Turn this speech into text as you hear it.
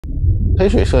黑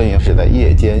水摄影是在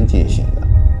夜间进行的，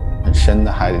很深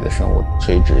的海里的生物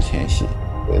垂直迁徙，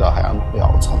回到海洋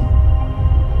表层。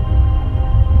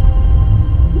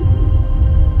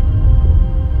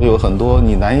有很多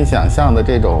你难以想象的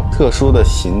这种特殊的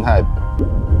形态。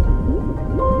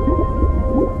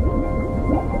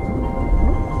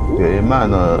雪叶鳗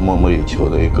呢，莫莫里球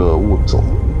的一个物种，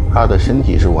它的身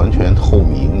体是完全透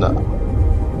明的，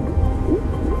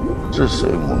是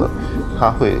水母呢，它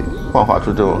会幻化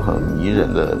出这种很迷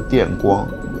人的电光。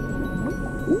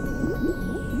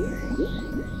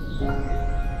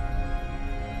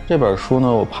这本书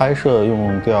呢，我拍摄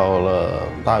用掉了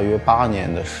大约8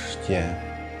年的时间，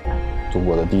中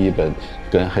国的第一本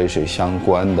跟黑水相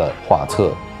关的画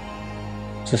册，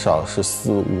至少是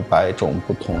400-500种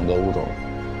不同的物种。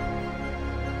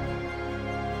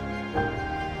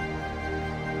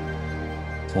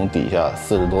从底下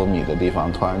40多米的地方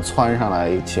突然窜上来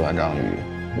一个7万章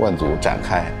鱼，万足展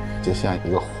开，就像一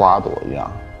个花朵一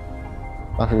样。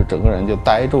当时整个人就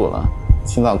呆住了，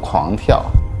心脏狂跳。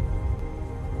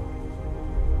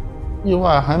意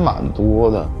外还蛮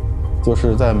多的，就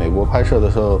是在美国拍摄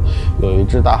的时候，有一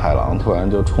只大海狼突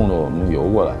然就冲着我们游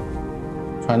过来，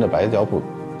穿着白脚蹼，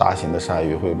大型的鲨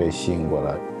鱼会被吸引过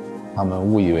来，他们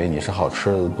误以为你是好吃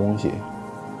的东西。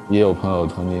也有朋友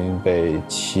曾经被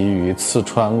旗鱼刺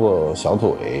穿过小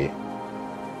腿。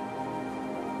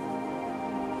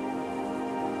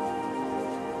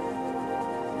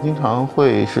经常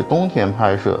会是冬天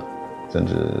拍摄，甚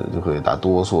至就会打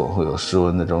哆嗦，会有失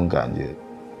温的这种感觉。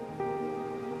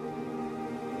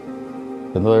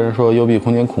很多人说幽闭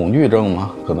空间恐惧症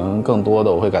嘛，可能更多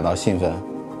的我会感到兴奋，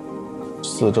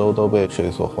四周都被水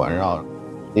所环绕。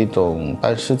一种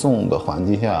半失重的环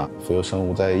境下，浮游生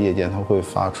物在夜间它会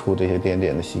发出这些点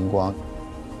点的星光，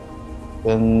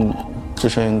跟置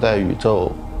身在宇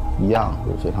宙一样，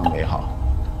就非常美好。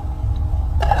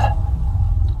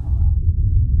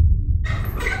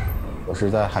我是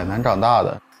在海南长大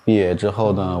的，毕业之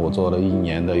后呢，我做了1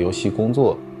年的游戏工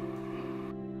作。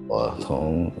我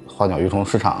从花鸟鱼虫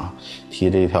市场提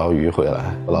着一条鱼回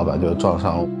来，我老板就撞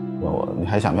上问我：“你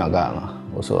还想不想干了？”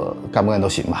我说：“干不干都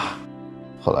行吧。”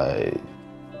后来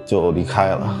就离开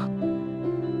了。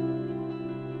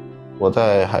我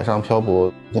在海上漂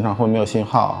泊，经常会没有信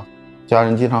号，家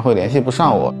人经常会联系不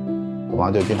上我。我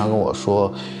妈就经常跟我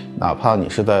说，哪怕你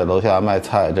是在楼下卖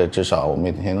菜，这至少我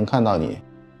每天能看到你。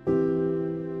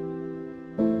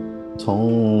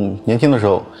从年轻的时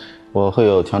候，我会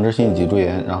有强直性脊柱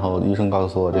炎，然后医生告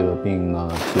诉我这个病呢，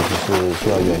其实是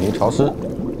需要远离潮湿。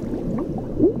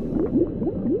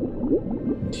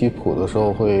踢蹼的时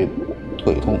候会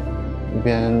腿痛，一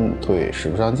边腿使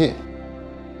不上劲，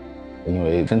因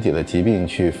为身体的疾病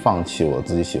去放弃我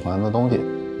自己喜欢的东西，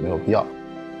没有必要。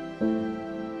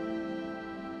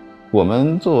我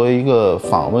们作为一个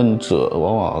访问者，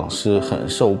往往是很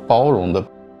受包容的。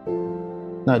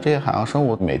那这些海洋生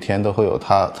物每天都会有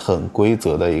它很规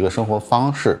则的一个生活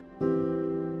方式，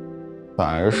反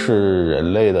而是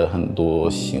人类的很多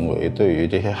行为对于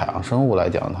这些海洋生物来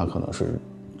讲，它可能是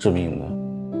致命的。